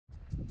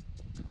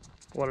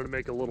Wanted to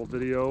make a little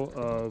video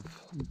of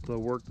the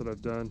work that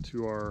I've done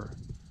to our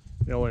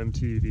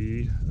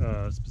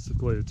LMTV,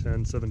 specifically a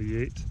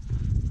 1078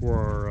 for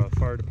our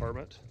fire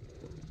department.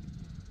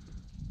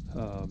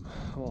 I'm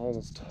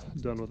almost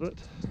done with it,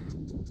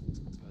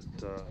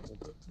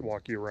 but we'll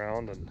walk you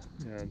around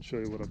and show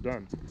you what I've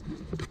done.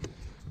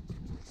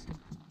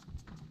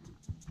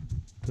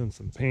 Done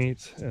some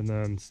paint and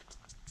then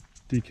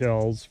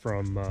decals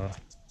from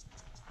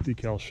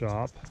decal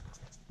shop,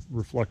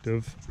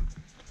 reflective.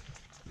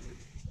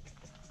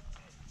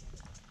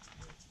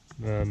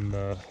 Then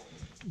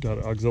got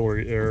an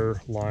auxiliary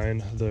air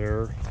line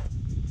there,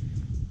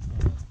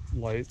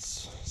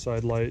 lights,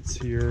 side lights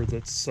here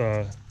that's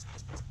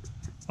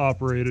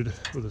operated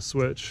with a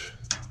switch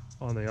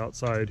on the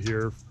outside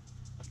here,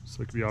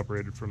 so it can be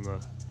operated from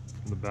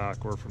the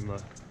back or from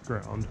the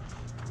ground.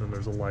 Then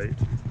there's a light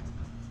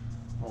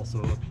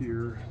also up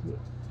here that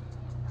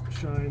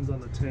shines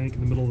on the tank in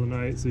the middle of the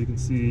night, so you can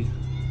see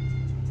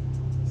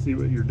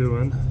what you're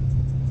doing,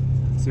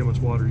 see how much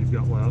water you've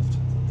got left.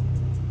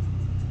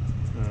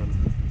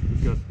 And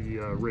we've got the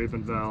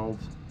Raven valve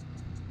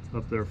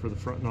up there for the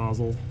front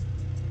nozzle,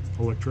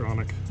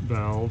 electronic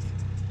valve,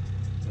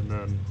 and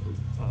then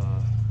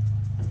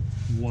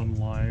one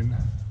line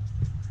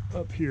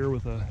up here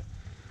with a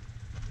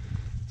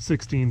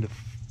 16 to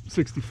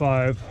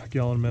 65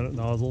 gallon a minute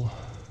nozzle.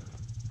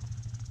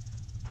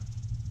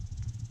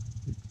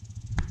 You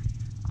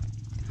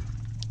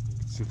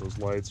can see those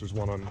lights. There's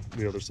one on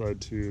the other side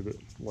too that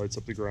lights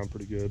up the ground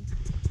pretty good.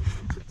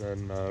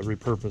 Then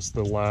repurposed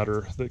the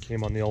ladder that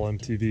came on the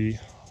LMTV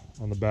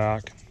on the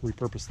back,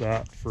 repurposed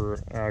that for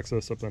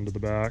access up into the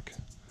back.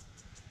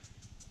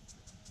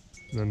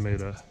 Then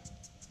made a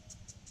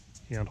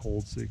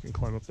handhold so you can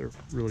climb up there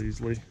really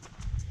easily.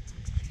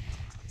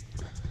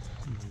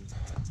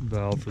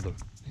 Valve for the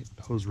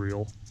hose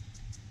reel,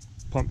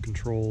 pump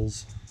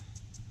controls,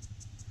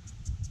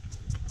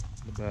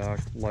 the back,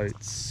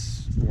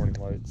 lights, warning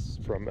lights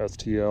from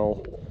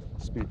STL,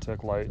 Speed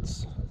Tech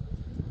lights,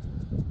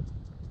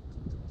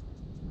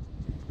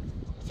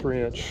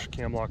 3-inch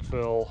cam lock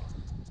fill,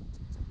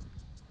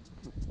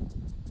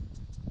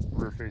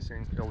 rear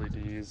facing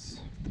LEDs,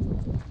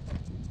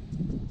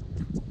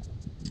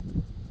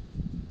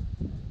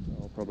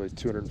 probably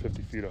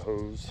 250 feet of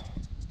hose,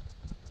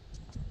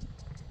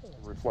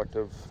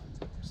 reflective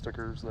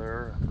stickers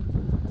there.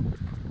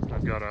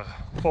 I've got a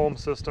foam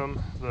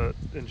system that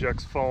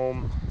injects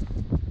foam,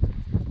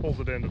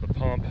 pulls it into the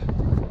pump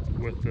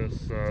with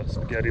this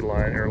spaghetti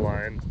line, air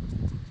line,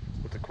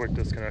 with the quick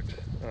disconnect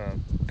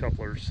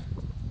couplers.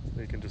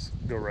 You can just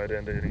go right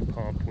into any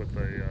pump with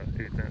a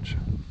 1/8-inch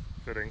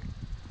fitting.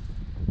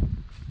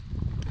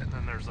 And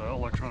then there's an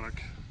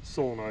electronic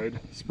solenoid,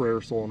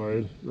 sprayer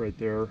solenoid right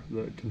there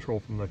that control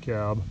from the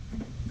cab.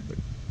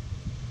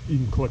 You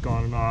can click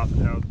on and off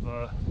and have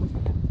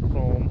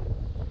foam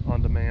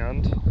on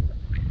demand.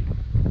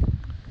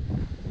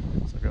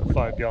 So I've got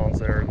 5 gallons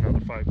there and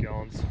another 5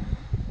 gallons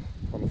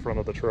on the front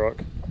of the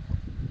truck.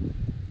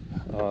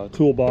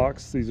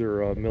 Toolbox, these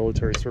are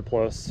military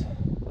surplus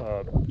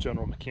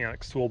General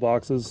Mechanics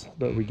toolboxes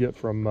that we get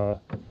from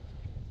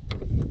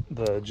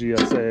the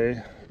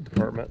GSA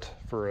department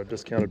for a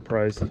discounted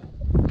price.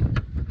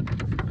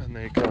 And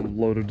they come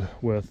loaded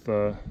with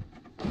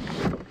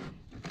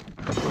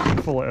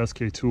full of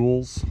SK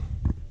tools.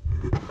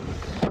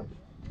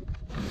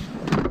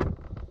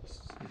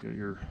 So you get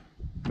your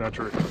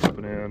metric,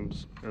 open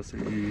end,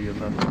 SAE, and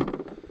then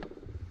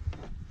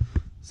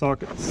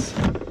sockets,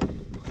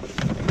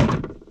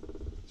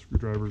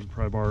 screwdrivers,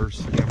 pry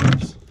bars,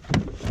 hammers,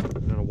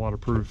 and a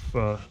waterproof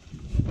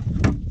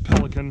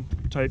Pelican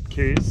type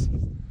case.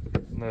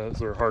 And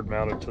those are hard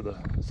mounted to the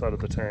side of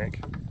the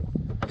tank.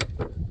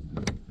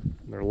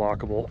 They're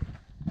lockable.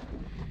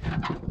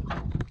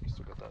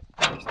 Still got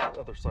that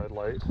other side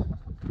light.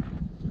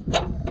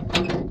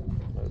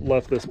 I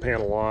left this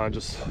panel on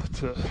just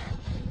to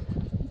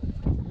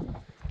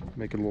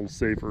make it a little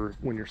safer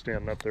when you're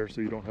standing up there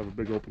so you don't have a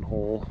big open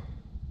hole.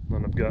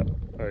 Then I've got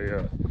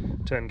a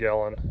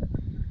 10-gallon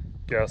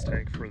gas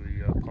tank for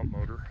the pump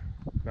motor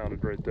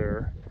mounted right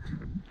there.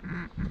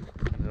 And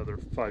the other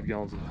 5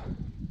 gallons of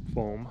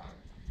foam.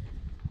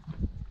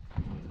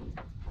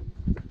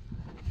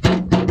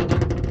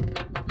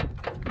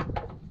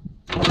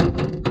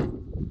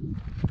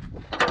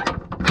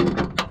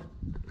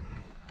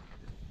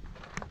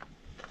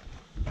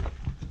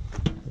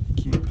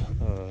 Keep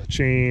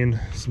chain,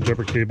 some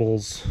jumper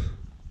cables,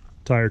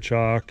 tire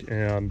chock,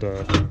 and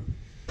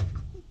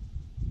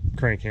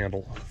crank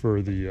handle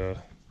for the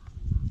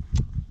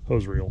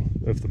hose reel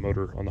if the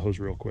motor on the hose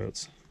reel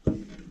quits.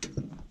 And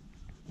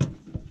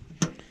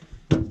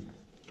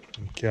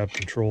cab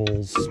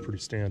controls, pretty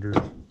standard.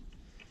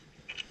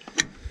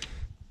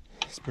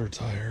 Spare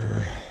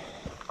tire.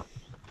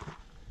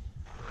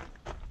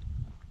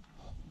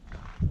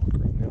 Walk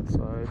around the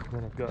outside.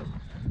 Then I've got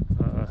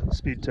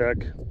Speed Tech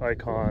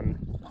Icon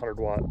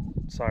 100-watt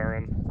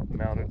siren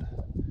mounted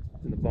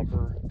in the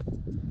bumper.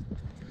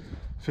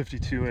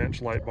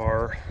 52-inch light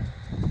bar.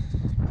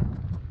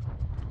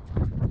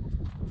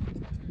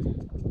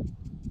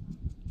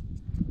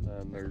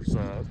 then there's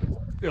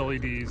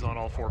LEDs on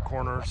all four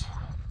corners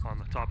on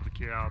the top of the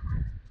cab.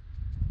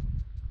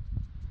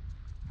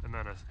 And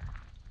then a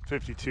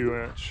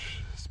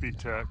 52-inch Speed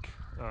Tech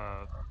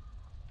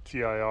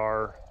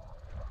TIR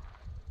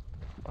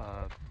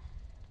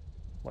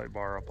light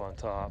bar up on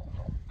top.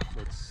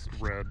 That's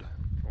red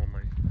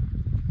only.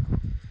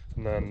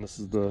 And then this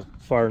is the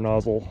fire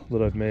nozzle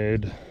that I've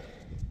made,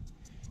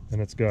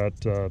 and it's got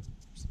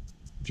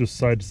just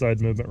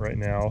side-to-side movement right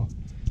now,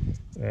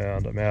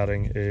 and I'm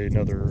adding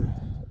another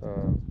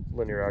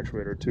linear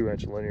actuator,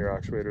 2-inch linear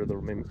actuator that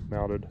will be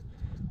mounted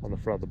on the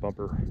front of the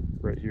bumper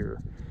right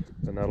here,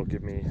 and that'll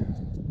give me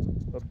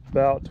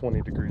about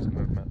 20 degrees of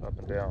movement up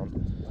and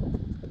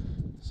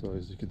down. So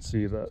as you can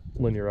see, that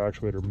linear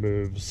actuator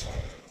moves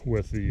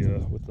with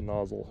the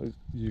nozzle.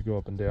 You go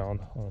up and down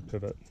on a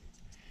pivot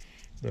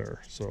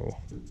there, so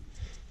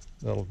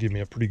that'll give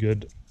me a pretty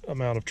good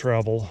amount of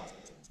travel.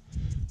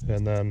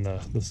 And then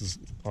this is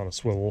on a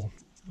swivel,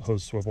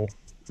 hose swivel.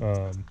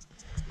 And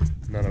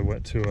then I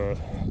went to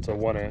it's a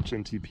 1-inch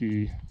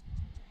NTP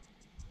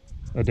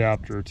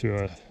adapter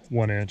to a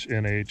 1-inch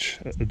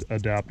NH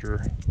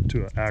adapter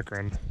to an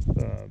Akron.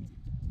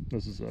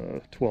 This is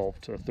a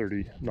 12 to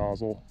 30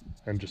 nozzle,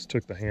 and just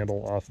took the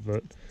handle off of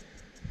it.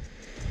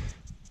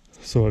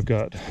 So I've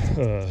got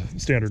a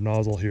standard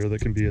nozzle here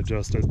that can be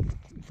adjusted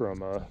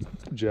from a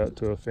jet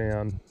to a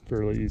fan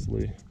fairly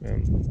easily,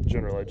 and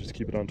generally I just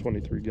keep it on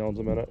 23 gallons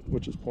a minute,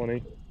 which is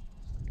plenty.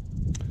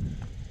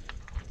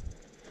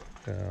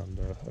 And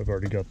I've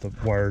already got the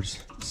wires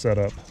set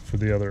up for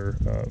the other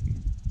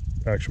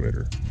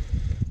actuator.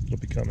 It'll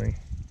be coming.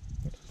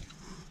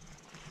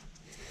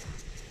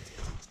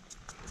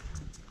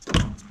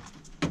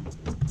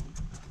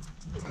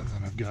 And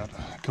then I've got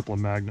a couple of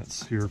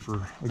magnets here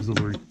for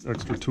auxiliary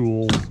extra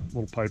tools, a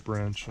little pipe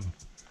wrench, and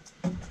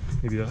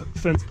maybe a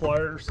fence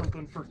plier or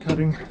something for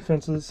cutting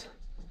fences.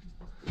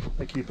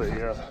 I keep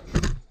a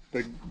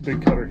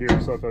big cutter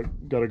here, so if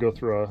I've got to go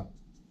through a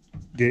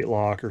gate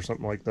lock or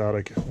something like that,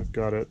 I've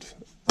got it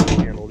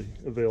handily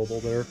available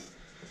there.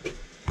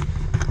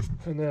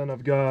 And then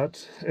I've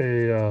got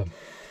a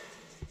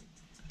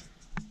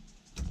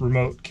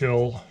remote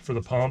kill for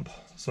the pump,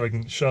 so I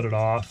can shut it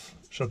off,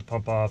 shut the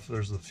pump off.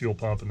 There's the fuel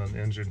pump, and then the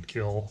engine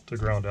kill to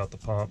ground out the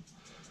pump.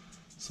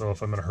 So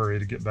if I'm in a hurry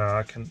to get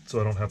back, and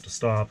so I don't have to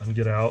stop and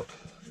get out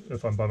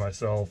if I'm by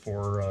myself,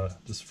 or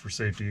just for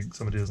safety,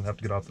 somebody doesn't have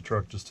to get off the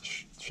truck just to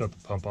shut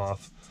the pump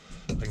off,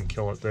 I can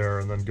kill it there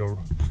and then go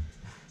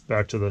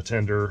back to the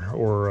tender,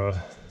 or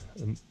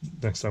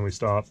next time we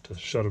stop, to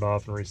shut it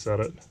off and reset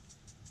it.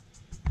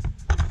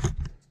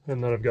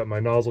 And then I've got my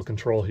nozzle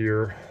control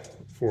here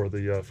for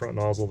the front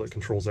nozzle that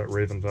controls that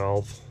Raven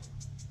valve,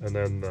 and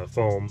then the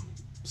foam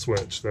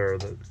switch there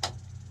that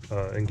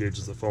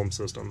engages the foam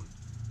system.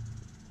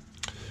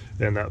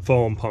 And that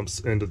foam pumps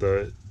into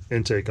the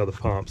intake of the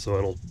pump,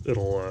 so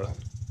it'll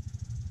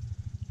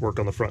work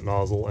on the front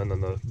nozzle and then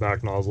the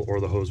back nozzle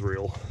or the hose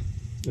reel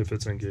if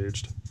it's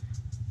engaged.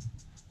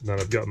 And then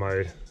I've got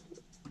my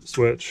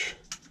switch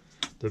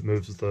that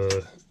moves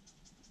the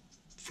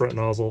front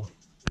nozzle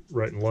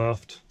right and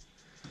left,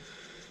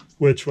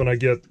 which when I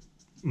get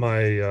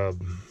my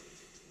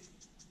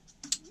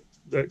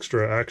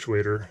extra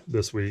actuator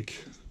this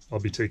week, I'll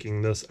be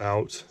taking this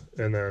out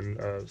and then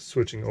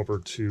switching over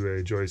to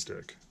a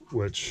joystick,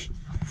 which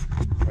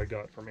I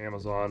got from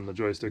Amazon. The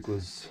joystick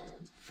was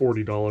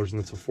 $40, and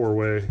it's a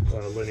 4-way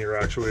linear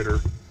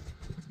actuator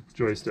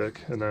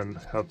joystick, and then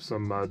have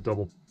some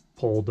double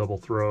pull, double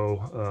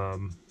throw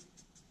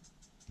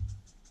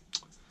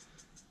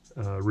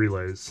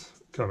relays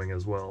coming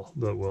as well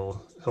that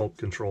will help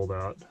control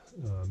that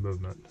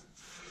movement.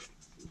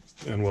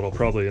 And what I'll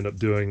probably end up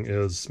doing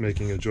is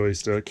making a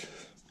joystick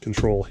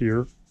control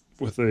here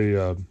with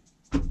a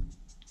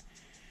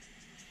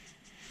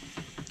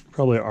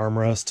probably an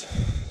armrest,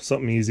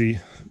 something easy,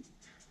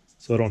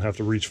 so I don't have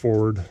to reach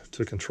forward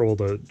to control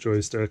the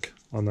joystick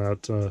on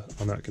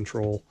that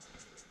control.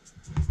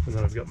 And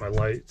then I've got my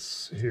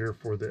lights here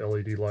for the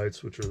LED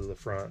lights, which are the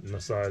front and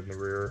the side and the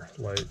rear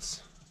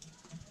lights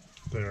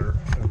there.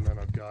 And then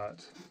I've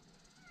got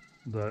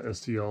the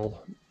STL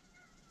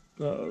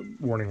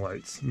warning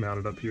lights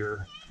mounted up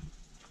here.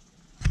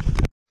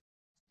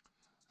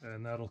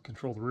 And that'll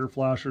control the rear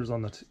flashers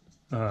on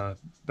the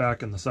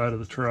back and the side of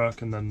the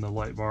truck, and then the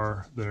light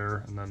bar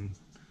there, and then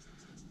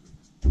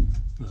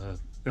the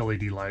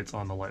LED lights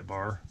on the light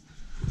bar.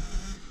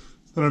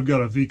 Then I've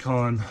got a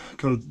VCON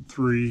code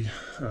 3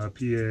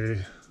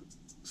 PA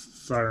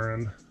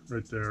siren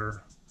right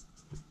there,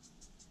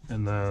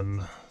 and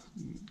then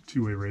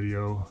 2-way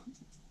radio,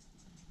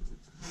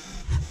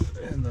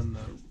 and then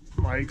the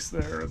mics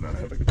there, and then I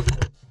have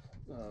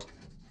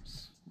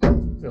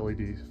a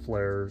LED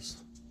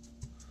flares,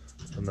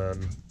 and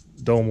then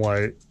dome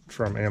light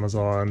from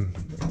Amazon.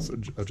 It's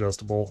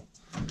adjustable,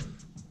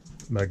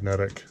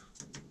 magnetic.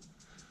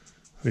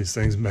 These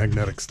things,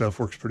 magnetic stuff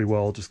works pretty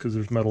well just because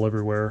there's metal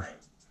everywhere.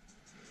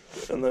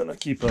 And then I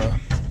keep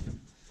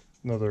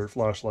another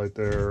flashlight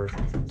there,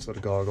 set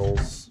of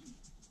goggles,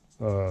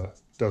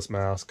 dust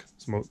mask,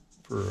 smoke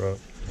for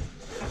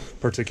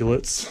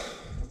particulates,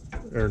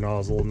 air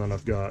nozzle, and then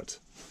I've got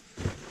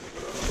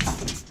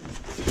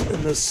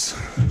in this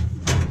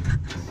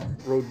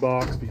road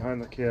box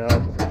behind the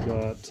cab, I've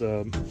got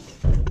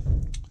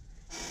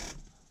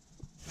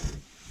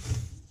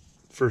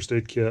first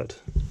aid kit,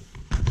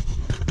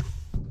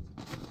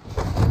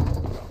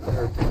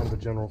 kind of a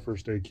general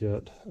first aid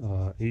kit,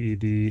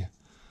 AED,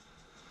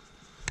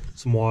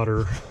 some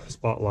water,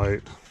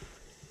 spotlight.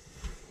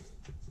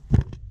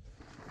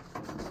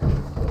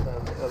 And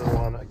then the other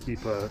one, I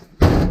keep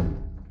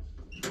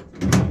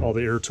all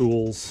the air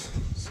tools,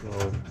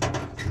 so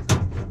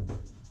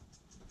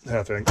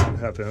half inch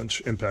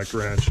impact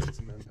wrench, and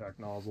some impact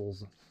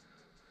nozzles,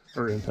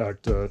 or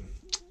impact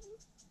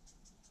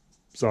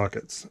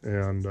sockets,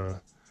 and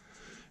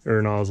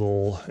air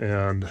nozzle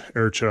and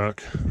air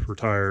chuck for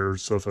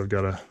tires. So if I've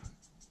got to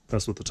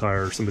mess with the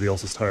tire, somebody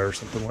else's tire or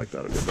something like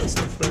that, I've got that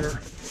stuff there.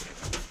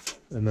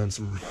 And then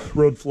some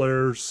road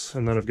flares,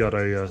 and then I've got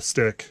a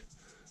stick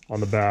on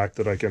the back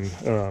that I can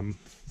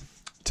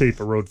tape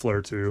a road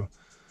flare to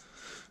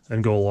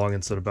and go along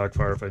instead of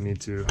backfire if I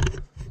need to.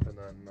 And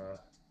then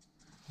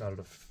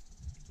mounted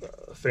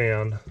a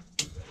fan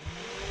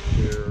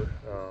here,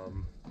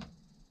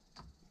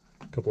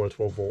 a couple of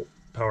 12-volt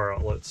power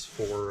outlets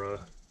for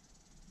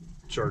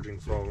charging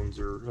phones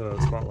or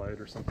spotlight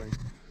or something.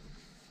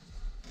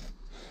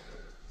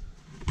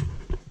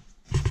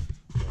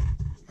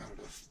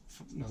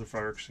 Another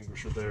fire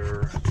extinguisher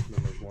there, and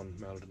then there's one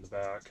mounted in the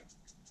back.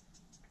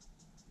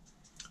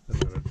 And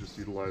then I've just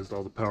utilized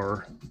all the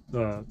power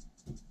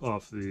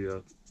off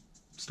the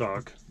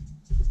stock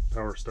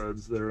power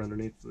studs there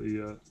underneath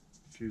the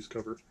fuse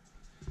cover.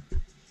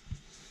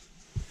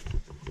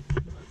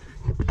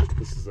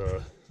 This is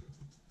a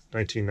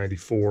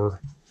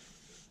 1994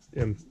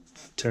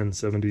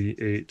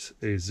 M1078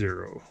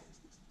 A0.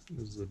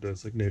 This is the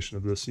designation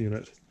of this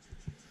unit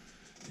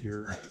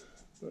here.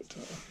 But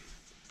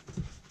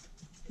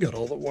got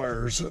all the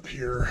wires up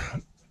here.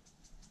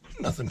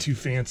 Nothing too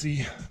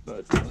fancy,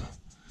 but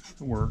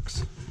it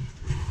works.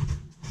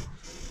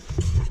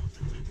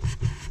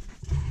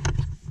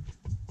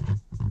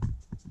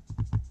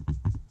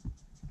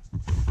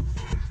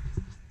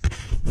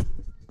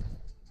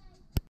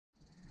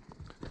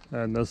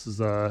 And this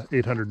is a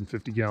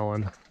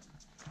 850-gallon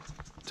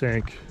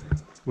tank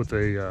with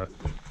a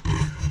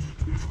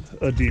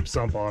deep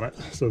sump on it.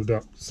 So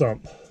the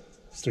sump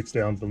sticks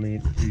down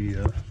beneath the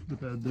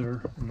bed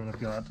there, and then I've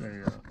got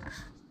a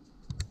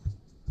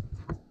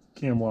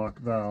cam lock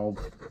valve,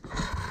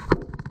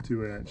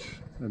 2-inch,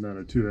 and then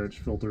a 2-inch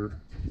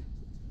filter,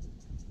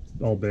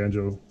 all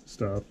banjo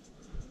stuff.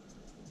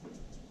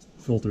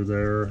 Filter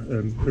there,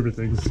 and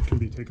everything can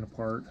be taken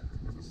apart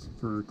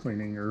for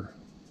cleaning, or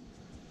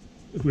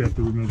if we have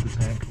to remove the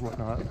tank or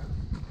whatnot.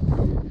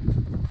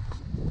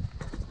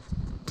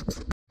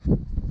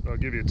 I'll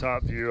give you a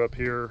top view up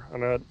here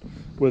on that.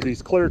 With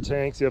these clear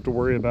tanks, you have to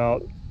worry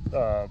about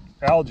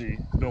algae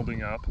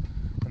building up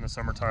in the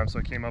summertime. So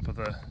I came up with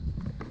a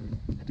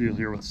deal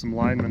here with some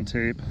lineman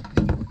tape,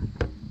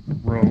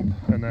 rope,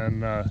 and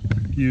then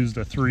used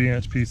a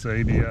 3-inch piece of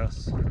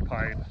ABS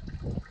pipe,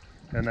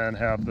 and then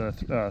have the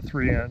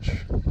 3-inch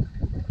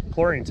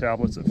chlorine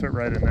tablets that fit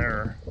right in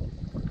there.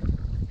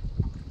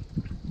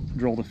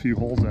 Drilled a few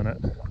holes in it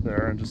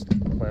there and just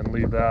plan to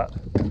leave that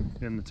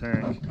in the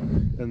tank.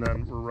 And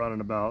then we're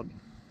running about,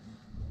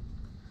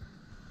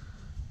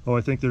 I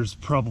think there's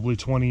probably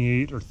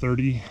 28 or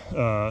 30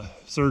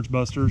 surge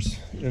busters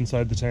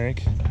inside the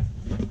tank,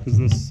 because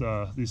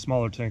these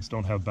smaller tanks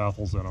don't have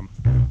baffles in them,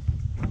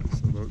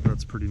 so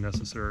that's pretty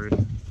necessary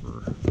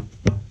for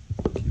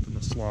keeping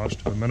the slosh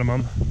to a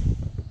minimum.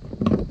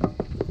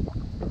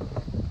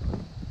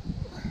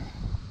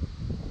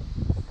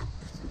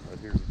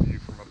 Here's a view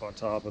from up on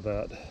top of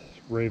that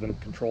Raven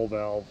control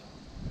valve,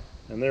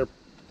 and they're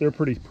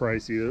pretty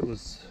pricey. It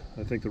was,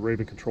 I think the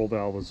Raven control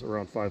valve was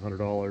around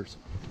 $500,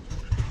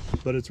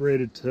 but it's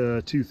rated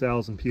to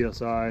 2,000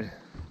 psi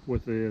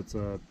with its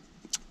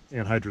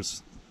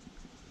anhydrous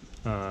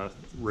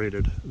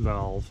rated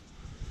valve.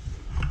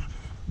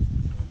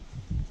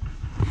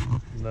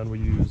 And then we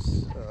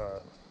use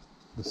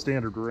the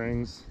standard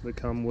rings that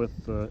come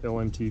with the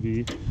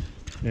LMTV,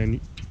 and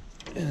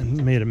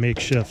made a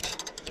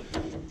makeshift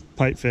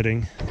pipe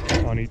fitting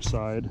on each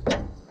side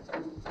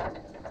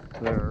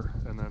there,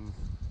 and then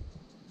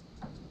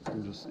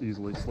you just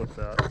easily slip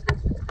that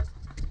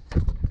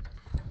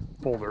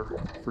holder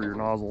for your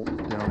nozzle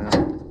down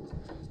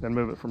in, and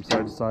move it from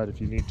side to side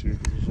if you need to.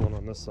 There's one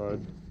on this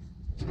side.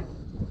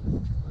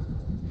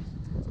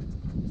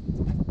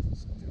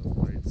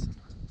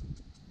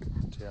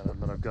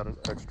 And then I've got an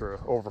extra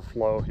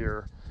overflow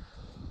here,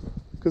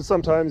 because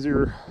sometimes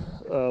you're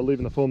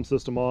leaving the foam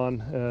system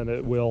on and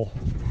it will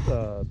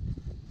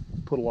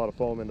put a lot of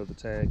foam into the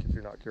tank if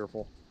you're not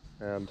careful,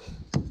 and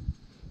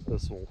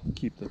this will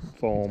keep the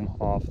foam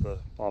off the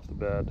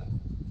bed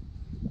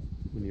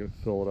when you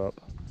fill it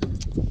up.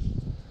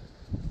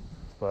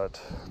 But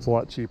it's a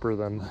lot cheaper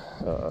than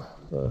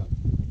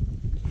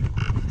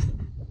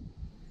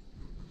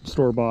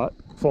store-bought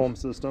foam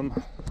system.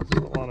 So I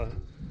don't want to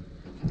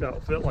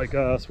outfit like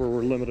us, where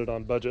we're limited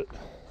on budget,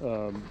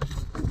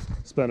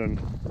 spending,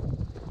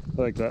 I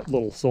think that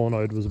little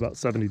solenoid was about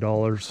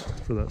 $70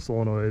 for that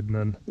solenoid, and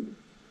then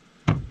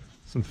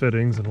some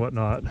fittings and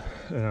whatnot.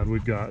 And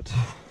we've got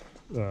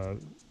a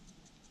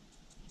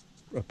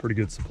pretty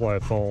good supply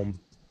of foam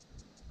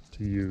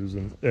to use,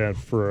 and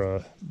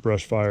for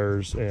brush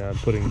fires and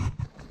putting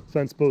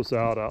fence posts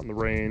out in the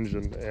range,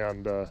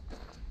 and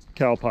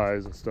cow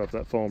pies and stuff.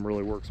 That foam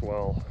really works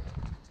well,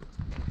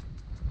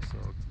 so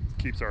it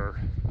keeps the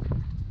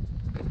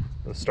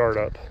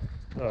startup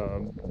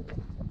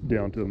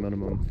down to a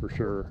minimum for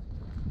sure.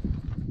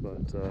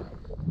 But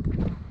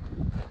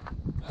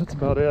that's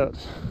about it.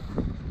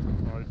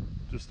 I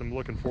just am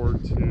looking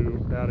forward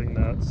to adding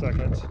that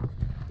second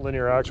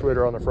linear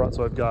actuator on the front,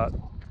 so I've got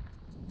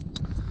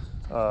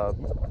a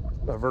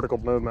vertical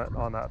movement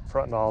on that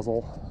front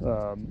nozzle.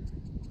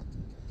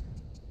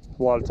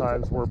 A lot of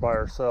times we're by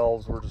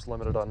ourselves, we're just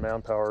limited on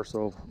manpower,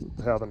 so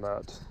having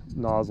that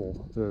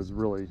nozzle is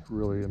really,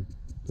 really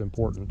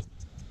important.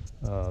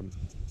 And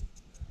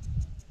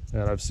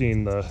I've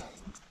seen the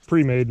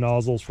pre-made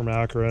nozzles from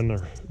Akron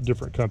or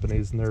different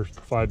companies, and they're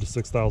 $5,000 to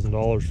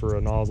 $6,000 for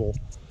a nozzle.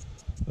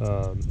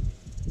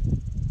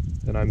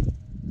 And I'm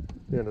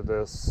into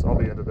this. I'll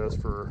be into this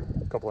for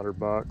a couple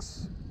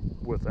 $100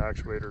 with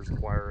actuators and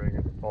wiring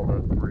and all the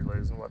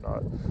relays and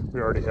whatnot. We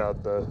already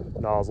had the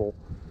nozzle,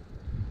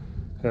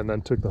 and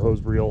then took the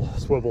hose reel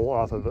swivel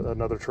off of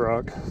another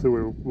truck that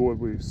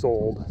we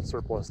sold,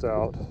 surplused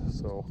out.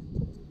 So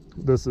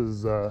this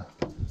is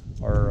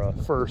our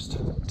first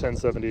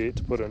 1078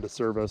 to put into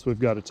service. We've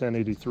got a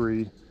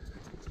 1083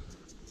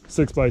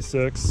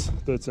 6x6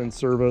 that's in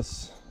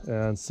service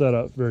and set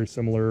up very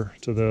similar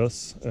to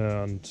this,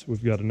 and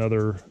we've got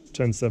another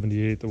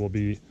 1078 that we'll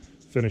be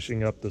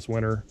finishing up this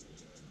winter.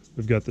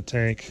 We've got the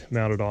tank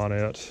mounted on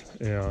it,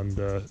 and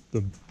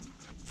the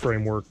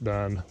framework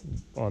done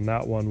on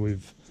that one.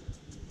 We've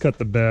cut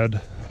the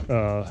bed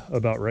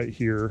about right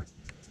here,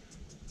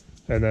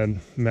 and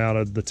then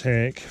mounted the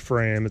tank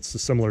frame. It's a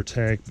similar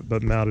tank,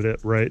 but mounted it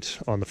right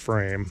on the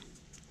frame,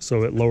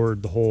 so it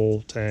lowered the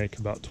whole tank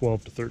about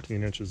 12 to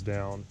 13 inches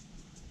down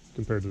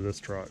compared to this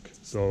truck.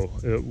 So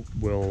it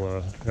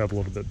will have a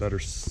little bit better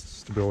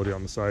stability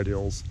on the side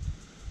hills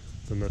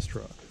than this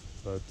truck.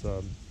 But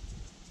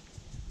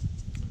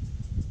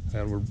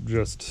and we're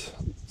just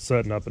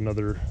setting up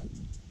another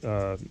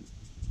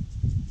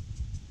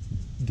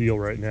deal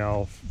right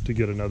now to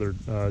get another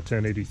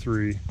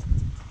 1083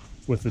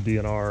 with the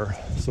DNR.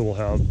 So we'll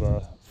have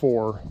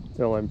 4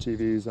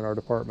 LMTVs in our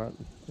department,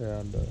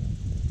 and the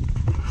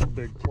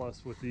big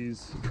plus with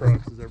these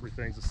trucks is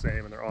everything's the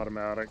same, and they're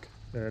automatic,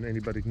 and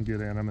anybody can get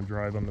in them and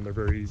drive them, and they're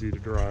very easy to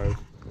drive.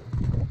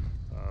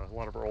 A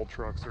lot of our old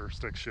trucks are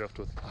stick shift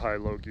with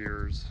high-low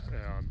gears,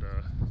 and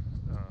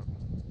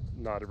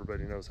not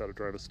everybody knows how to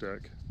drive a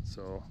stick.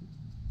 So,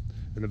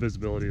 and the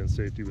visibility and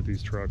safety with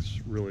these trucks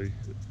really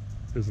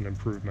is an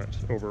improvement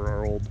over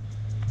our old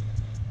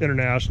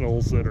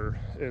Internationals that are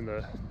in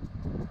the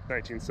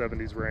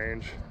 1970s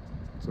range.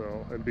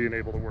 So, and being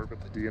able to work with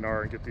the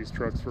DNR and get these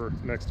trucks for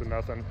next to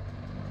nothing,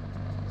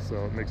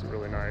 so it makes it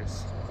really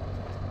nice.